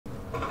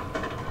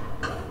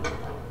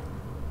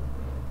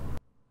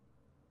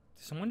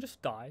someone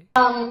just die?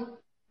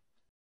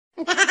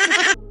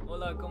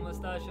 Hola, ¿cómo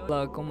está, shorty?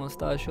 Hola, ¿cómo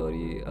está,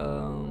 shorty?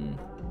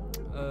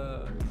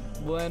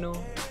 Bueno.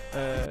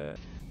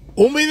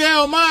 Un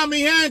video más,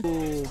 mi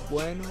gente.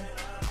 Bueno.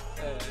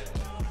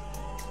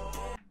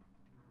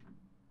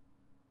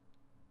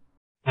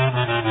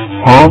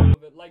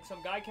 Like,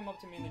 some guy came up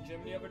to me in the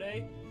gym the other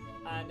day,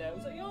 and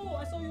was like, "Yo,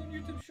 I saw you on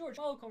YouTube Shorts.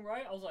 Welcome,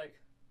 right?" I was like,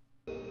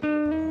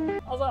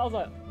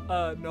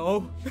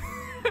 no.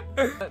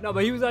 No,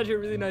 but he was actually a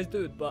really nice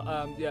dude. But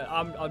yeah,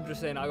 I'm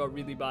just saying I got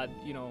really bad,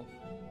 you know,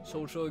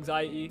 social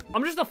anxiety.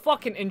 I'm just a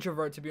fucking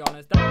introvert, to be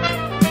honest. I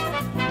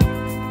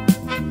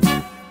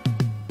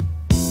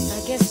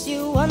guess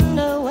you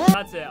wonder where.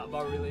 That's it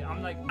about really.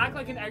 I'm like, act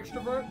like an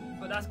extrovert,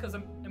 but that's because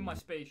I'm in my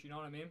space, you know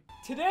what I mean?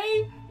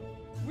 Today,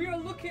 we are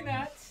looking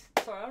at...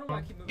 Sorry, I don't know why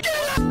I keep moving.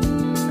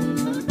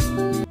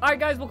 Alright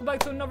guys, welcome back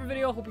to another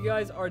video. Hope you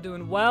guys are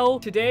doing well.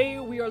 Today,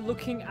 we are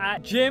looking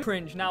at gym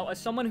cringe. Now, as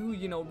someone who,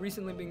 you know,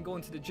 recently been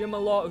going to the gym a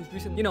lot, who's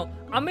recently, you know,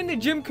 I'm in the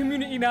gym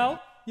community now.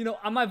 You know,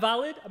 am I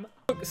valid?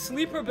 Look,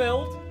 sleeper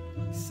build,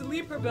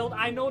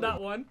 I know that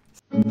one.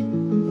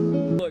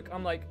 Look,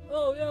 I'm like,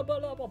 oh yeah, blah,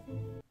 blah, blah.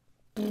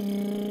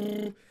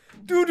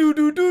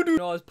 You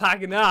know, I was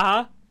packing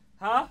that,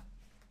 huh?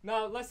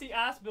 Now let's see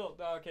ass build.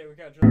 Oh, okay, we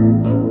can't.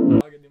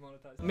 I'll get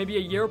demonetized. Maybe a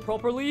year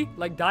properly,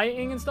 like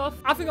dieting and stuff.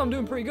 I think I'm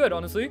doing pretty good,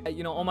 honestly.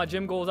 You know, all my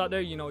gym goals out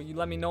there. You know, you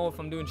let me know if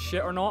I'm doing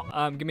shit or not.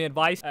 Give me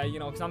advice. You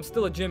know, because I'm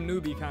still a gym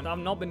newbie kind of.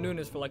 I've not been doing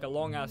this for like a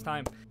long ass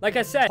time. Like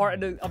I said,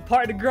 I'm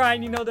part of the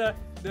grind. You know, the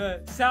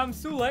Sam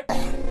Sulek.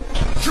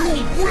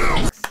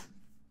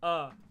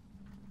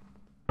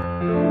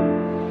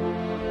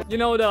 You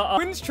know the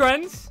Cringe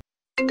trends.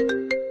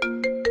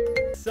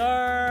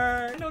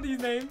 Sir, I know these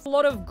names. A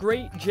lot of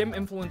great gym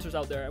influencers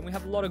out there, and we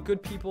have a lot of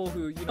good people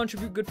who, you know,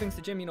 contribute good things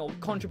to gym, you know,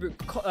 contribute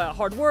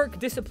hard work,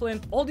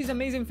 discipline, all these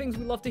amazing things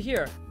we love to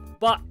hear.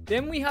 But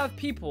then we have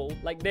people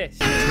like this.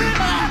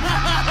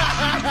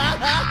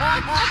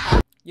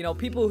 You know,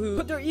 people who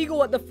put their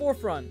ego at the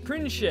forefront.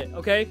 Cringe shit,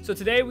 okay? So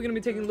today we're gonna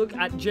be taking a look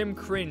at gym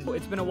cringe.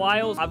 It's been a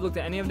while I've looked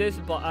at any of this,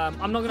 but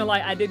I'm not gonna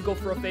lie, I did go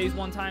for a phase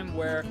one time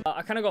where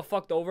I kind of got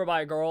fucked over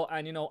by a girl,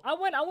 and you know, I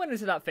went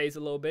into that phase a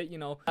little bit, you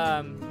know,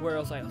 where I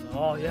was like,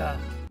 oh yeah,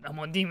 I'm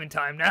on demon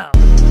time now.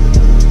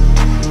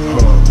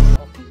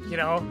 You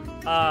know,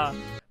 I'm not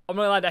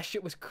gonna lie, that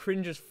shit was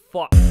cringe as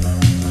fuck.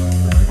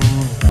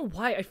 I don't know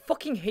why, I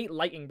fucking hate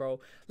lighting, bro.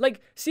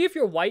 Like, see if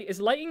you're white, is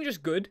lighting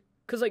just good?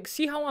 Cause like,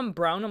 see how I'm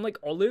brown? I'm like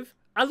olive.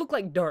 I look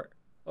like dirt.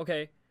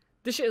 Okay,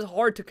 this shit is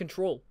hard to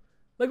control.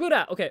 Like, look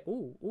at that. Okay.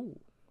 Ooh.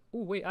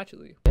 Wait,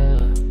 actually.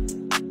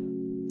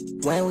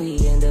 When we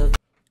end up.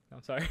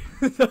 I'm sorry.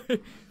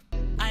 Sorry.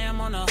 I am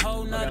on a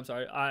whole nother. Okay, I'm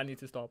sorry. I need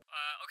to stop.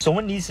 Okay.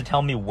 Someone needs to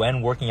tell me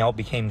when working out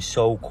became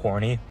so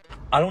corny.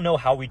 I don't know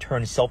how we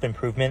turn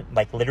self-improvement,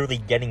 like literally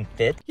getting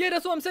fit. Yeah,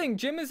 that's what I'm saying.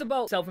 Gym is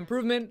about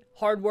self-improvement,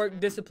 hard work,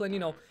 discipline, you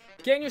know,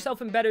 getting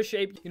yourself in better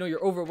shape. You know,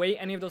 you're overweight,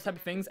 any of those type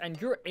of things, and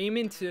you're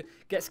aiming to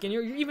get skinnier.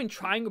 You're even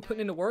trying or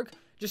putting in the work.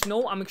 Just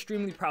know I'm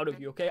extremely proud of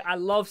you, okay? I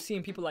love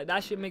seeing people like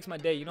that. Shit makes my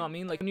day, you know what I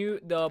mean? Like,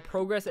 the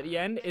progress at the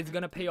end is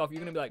gonna pay off. You're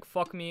gonna be like,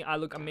 fuck me, I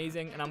look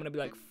amazing. And I'm gonna be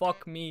like,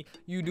 fuck me,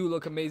 you do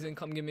look amazing.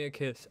 Come give me a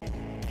kiss.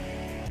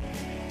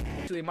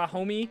 Actually, my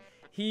homie,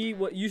 he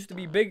used to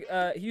be big.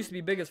 He used to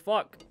be big as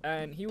fuck,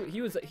 and he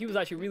was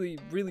actually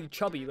really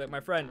chubby, like my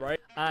friend, right?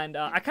 And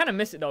I kind of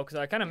miss it though, cause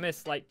I kind of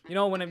miss, like, you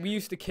know, when we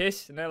used to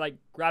kiss and then like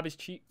grab his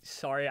cheek.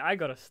 Sorry, I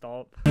gotta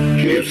stop.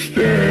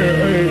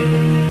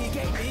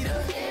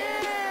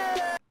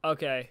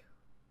 Okay.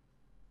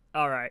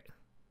 All right.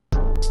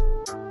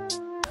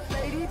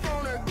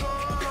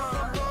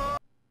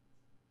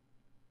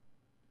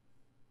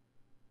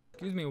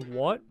 Excuse me,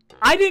 what?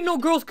 I didn't know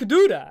girls could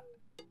do that.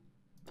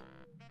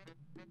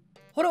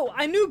 Hold on,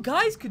 I knew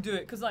guys could do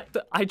it, cause like,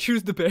 I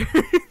choose the bear.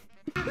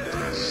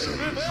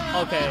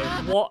 Okay,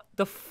 what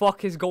the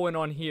fuck is going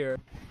on here?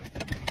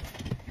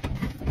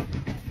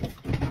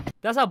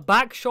 That's a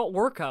back shot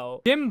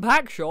workout. Gym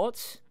back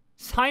shots?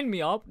 Sign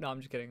me up. No, I'm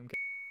just kidding.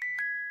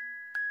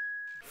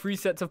 3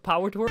 sets of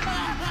power to work.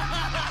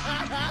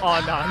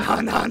 Oh, no.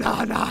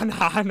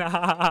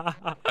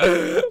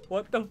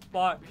 What the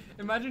fuck?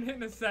 Imagine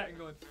hitting a set and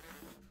going.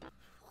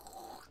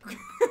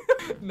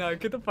 No,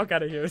 get the fuck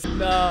out of here.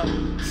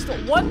 No. Stop.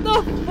 What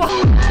the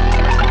fuck?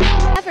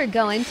 Never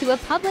going to a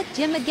public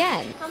gym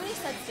again. How many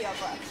sets do you have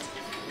left?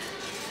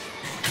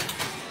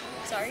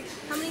 Sorry?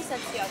 How many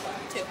sets do you have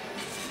left? 2.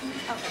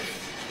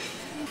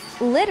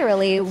 Okay.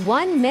 Literally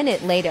 1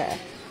 minute later.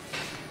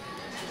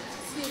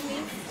 Excuse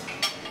me?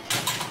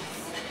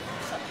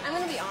 I'm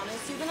gonna be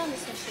honest, you've been on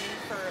this machine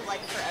for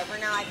like forever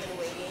now. I've been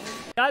waiting.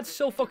 That's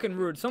so fucking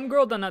rude. Some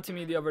girl done that to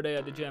me the other day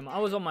at the gym. I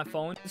was on my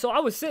phone. So I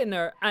was sitting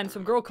there and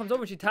some girl comes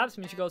over, she taps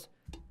me and she goes,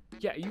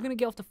 yeah, are you gonna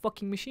get off the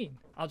fucking machine?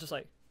 I was just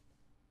like,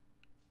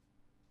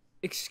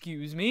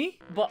 excuse me?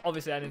 But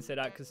obviously I didn't say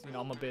that because, you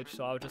know, I'm a bitch.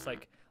 So I was just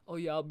like, oh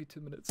yeah, I'll be 2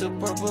 minutes.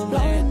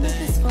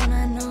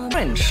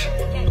 Cringe.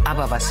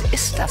 Aber was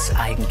ist das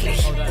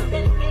eigentlich?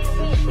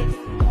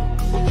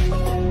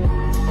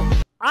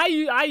 I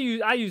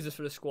use this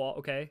for the squat,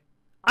 okay?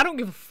 I don't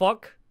give a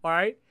fuck All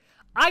right,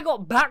 I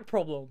got back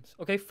problems.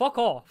 Okay, fuck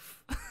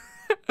off.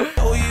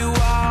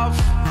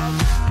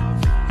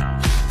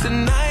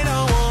 Tonight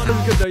I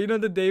That's good though. You know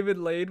the David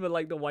Lane with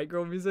like the white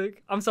girl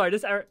music? I'm sorry,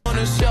 this era.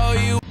 wanna show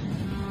you.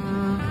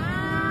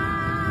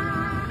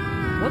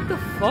 What the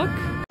fuck?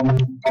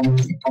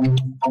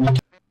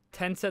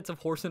 10 sets of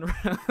horsing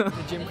around.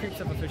 The gym creeps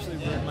have officially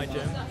ruined my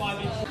gym.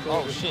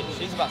 Oh shit,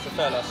 she's about to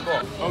fail her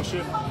squat. Oh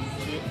shit.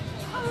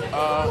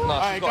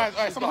 Alright guys,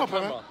 alright, someone help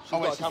her, man. Oh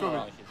wait, she's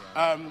filming.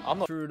 I'm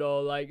not true though.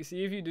 Like,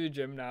 see if you do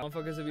gym now,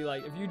 motherfuckers would be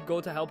like, if you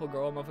go to help a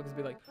girl, motherfuckers would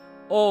be like,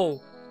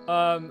 oh,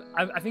 I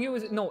think it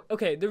was no.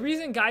 Okay, the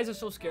reason guys are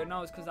so scared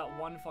now is because that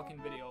one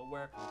fucking video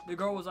where the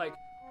girl was like,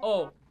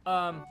 oh,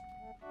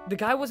 the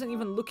guy wasn't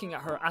even looking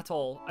at her at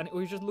all, and he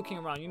was just looking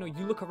around. You know,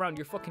 you look around,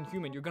 you're fucking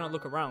human, you're gonna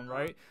look around,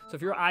 right? So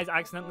if your eyes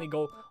accidentally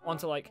go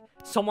onto like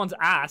someone's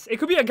ass, it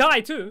could be a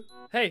guy too.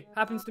 Hey,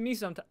 happens to me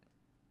sometimes.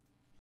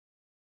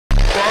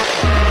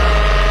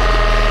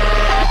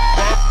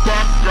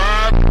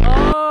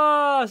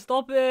 Oh,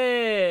 stop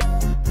it!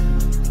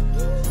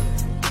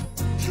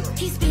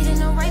 He's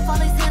speeding a right while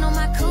he's in on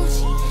my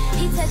coochie.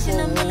 He touching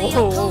a million.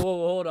 Whoa,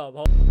 hold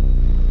up.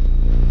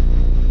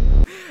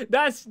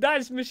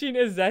 That machine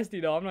is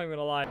zesty though, I'm not even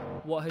gonna lie.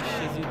 What has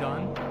Shizzy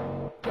done?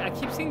 Yeah, I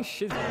keep saying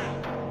Shizzy.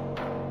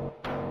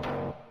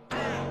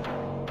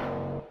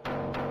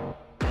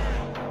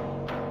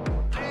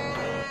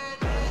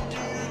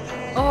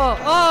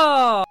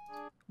 Oh!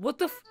 What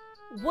the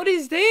what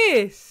is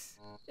this?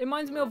 It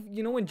reminds me of,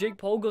 you know, when Jake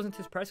Paul goes into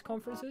his press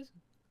conferences?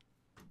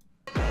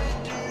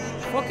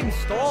 Fucking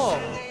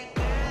stop.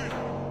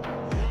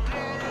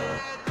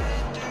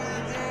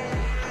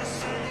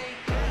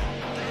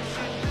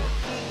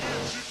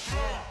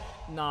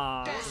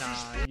 Nah,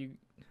 you...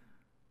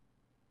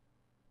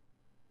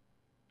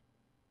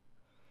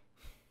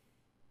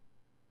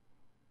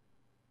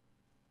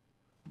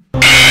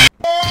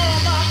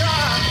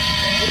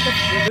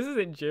 This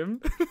isn't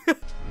Jim.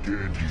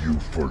 Did you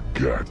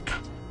forget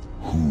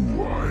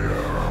who I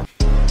am?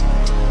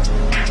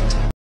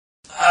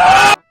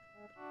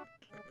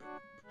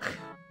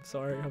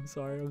 I'm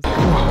sorry.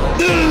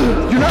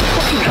 You're not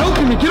fucking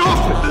helping me. Get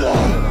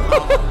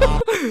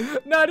off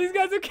it! Nah, these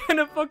guys are kind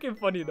of fucking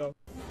funny though.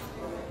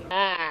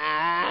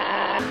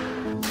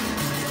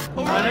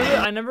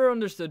 I never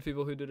understood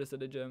people who do this at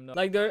the gym though.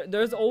 Like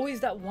there's always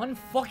that one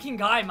fucking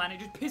guy, man. It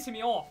just pissing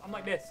me off. I'm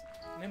like this.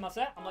 I'm hitting my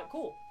set. I'm like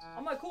cool.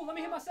 Let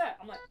me hit my set.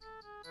 I'm like,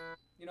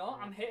 you know,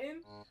 I'm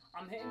hitting.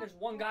 There's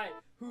one guy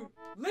who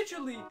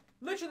literally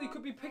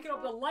could be picking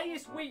up the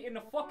lightest weight in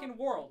the fucking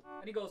world,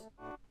 and he goes,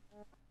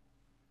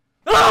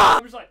 ah!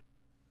 I'm just like,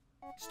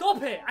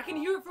 stop it! I can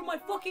hear it from my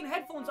fucking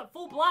headphones at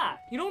full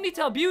blast. You don't need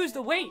to abuse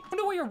the weight. I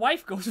wonder what your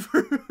wife goes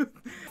through.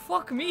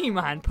 Fuck me,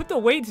 man. Put the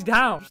weights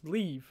down. Just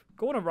leave.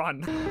 Go on a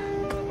run.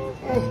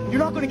 You're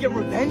not gonna get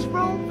revenge,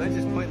 bro? Revenge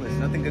is pointless.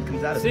 Nothing good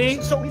comes out of it.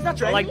 See? So he's not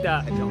trying. I like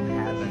that. I don't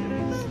have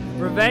enemies.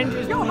 Revenge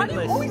is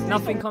pointless.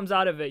 Nothing comes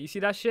out of it. You see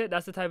that shit?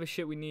 That's the type of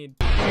shit we need.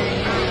 I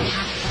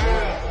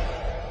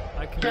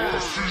can.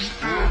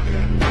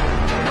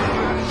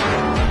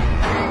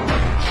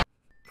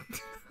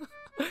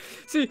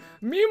 See,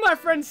 me and my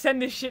friends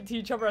send this shit to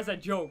each other as a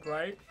joke,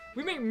 right?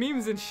 We make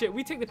memes and shit.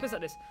 We take the piss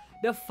at this.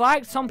 The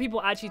fact some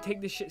people actually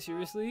take this shit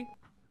seriously.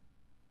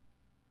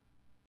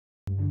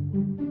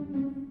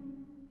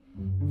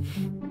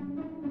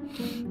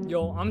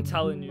 Yo, I'm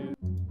telling you.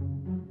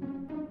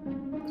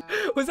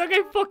 Was that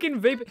guy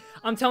fucking vaping?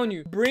 I'm telling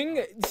you,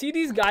 see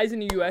these guys in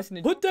the US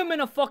and put them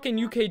in a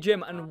fucking UK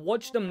gym and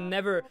watch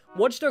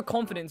their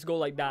confidence go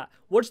like that.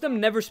 Watch them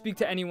never speak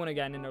to anyone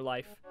again in their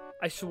life.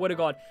 I swear to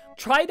God.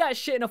 Try that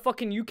shit in a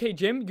fucking UK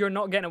gym, you're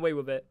not getting away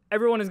with it.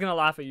 Everyone is gonna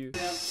laugh at you.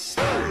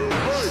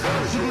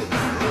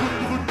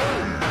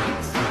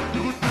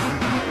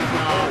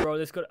 Nah, bro,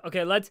 this could.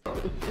 Okay, let's.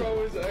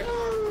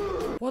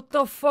 What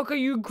the fuck are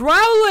you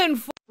growling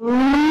for?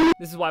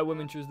 This is why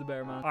women choose the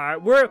bear, man.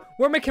 Alright,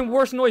 we're making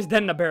worse noise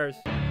than the bears.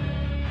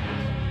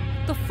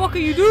 What the fuck are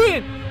you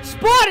doing?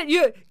 Spot it!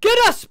 You get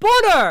a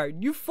spotter!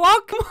 You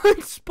fuck! Come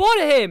on, spot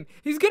him!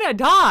 He's gonna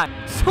die!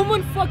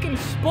 Someone fucking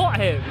spot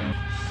him!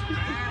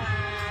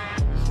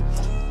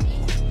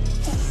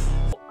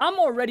 I'm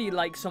already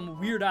like some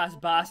weird ass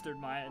bastard,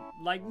 man.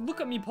 Like,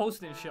 look at me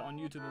posting shit on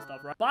YouTube and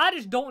stuff, right? But I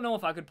just don't know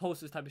if I could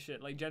post this type of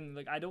shit. Like, generally,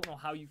 like, I don't know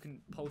how you can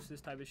post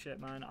this type of shit,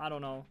 man. I don't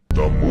know.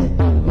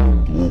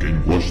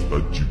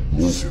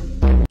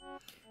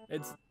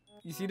 It's,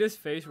 you see this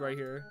face right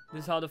here?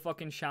 This is how the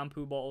fucking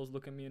shampoo bottles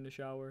look at me in the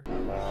shower.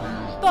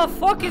 What the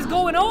fuck is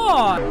going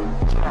on?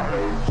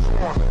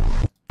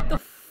 What the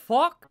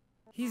fuck?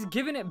 He's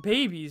giving it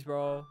babies,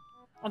 bro.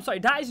 I'm sorry,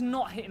 that is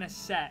not hitting a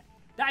set.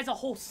 That is a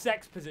whole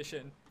sex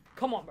position.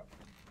 Come on,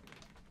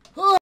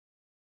 bro.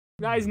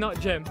 That is not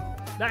gym.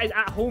 That is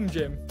at home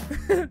gym.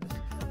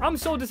 I'm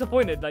so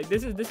disappointed. Like,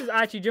 this is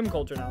actually gym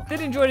culture now. Did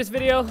you enjoy this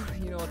video?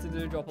 You know what to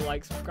do. Drop a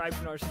like, subscribe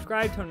if you're not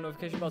subscribed, turn on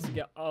notification bells to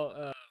get what?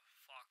 I've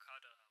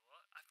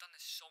done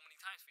this so many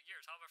times for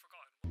years. How have I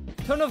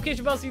forgotten? Turn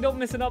notification bells so you don't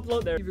miss an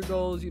upload there. Achieve your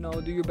goals, you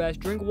know, do your best,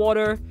 drink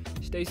water,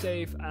 stay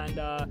safe,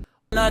 and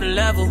Another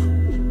level.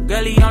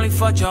 Girl, he only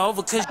fucked you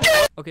over cause.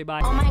 Okay,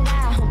 bye. Oh my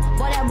god,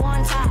 boy, that boy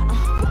on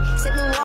top. Sipping